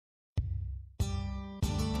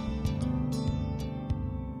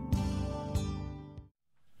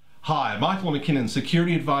Hi, Michael McKinnon,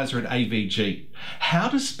 Security Advisor at AVG. How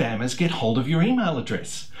do spammers get hold of your email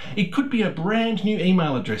address? It could be a brand new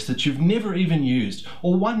email address that you've never even used,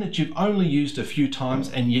 or one that you've only used a few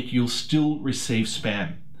times and yet you'll still receive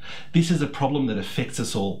spam. This is a problem that affects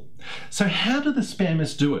us all. So how do the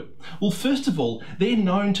spammers do it? Well, first of all, they're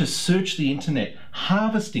known to search the internet,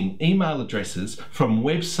 harvesting email addresses from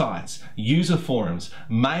websites, user forums,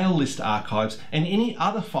 mail list archives, and any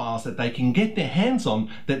other files that they can get their hands on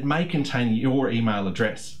that may contain your email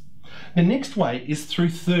address. The next way is through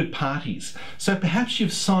third parties. So perhaps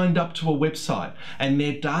you've signed up to a website and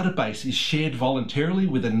their database is shared voluntarily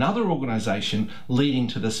with another organisation, leading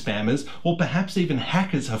to the spammers, or perhaps even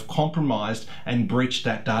hackers have compromised and breached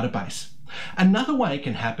that database. Another way it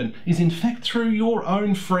can happen is in fact through your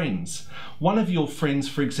own friends. One of your friends,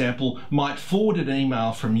 for example, might forward an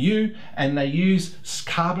email from you and they use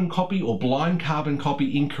carbon copy or blind carbon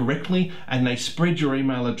copy incorrectly, and they spread your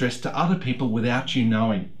email address to other people without you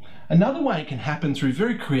knowing. Another way it can happen through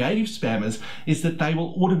very creative spammers is that they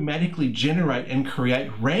will automatically generate and create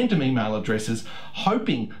random email addresses,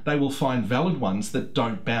 hoping they will find valid ones that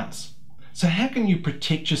don't bounce. So how can you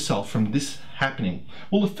protect yourself from this happening?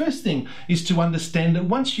 Well, the first thing is to understand that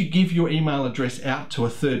once you give your email address out to a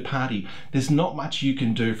third party, there's not much you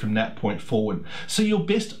can do from that point forward. So your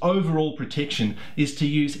best overall protection is to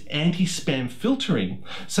use anti-spam filtering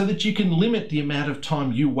so that you can limit the amount of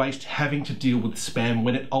time you waste having to deal with spam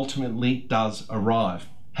when it ultimately does arrive.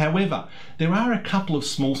 However, there are a couple of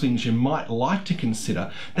small things you might like to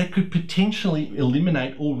consider that could potentially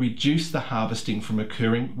eliminate or reduce the harvesting from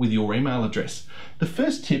occurring with your email address. The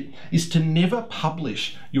first tip is to never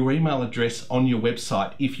publish your email address on your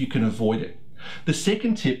website if you can avoid it. The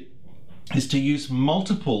second tip is to use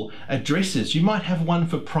multiple addresses. You might have one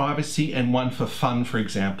for privacy and one for fun, for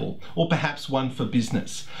example, or perhaps one for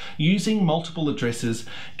business. Using multiple addresses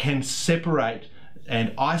can separate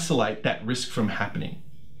and isolate that risk from happening.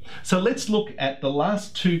 So let's look at the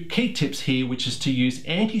last two key tips here, which is to use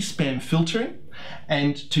anti-spam filtering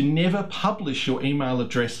and to never publish your email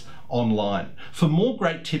address online. For more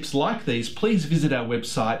great tips like these, please visit our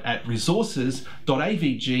website at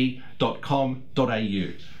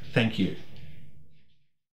resources.avg.com.au. Thank you.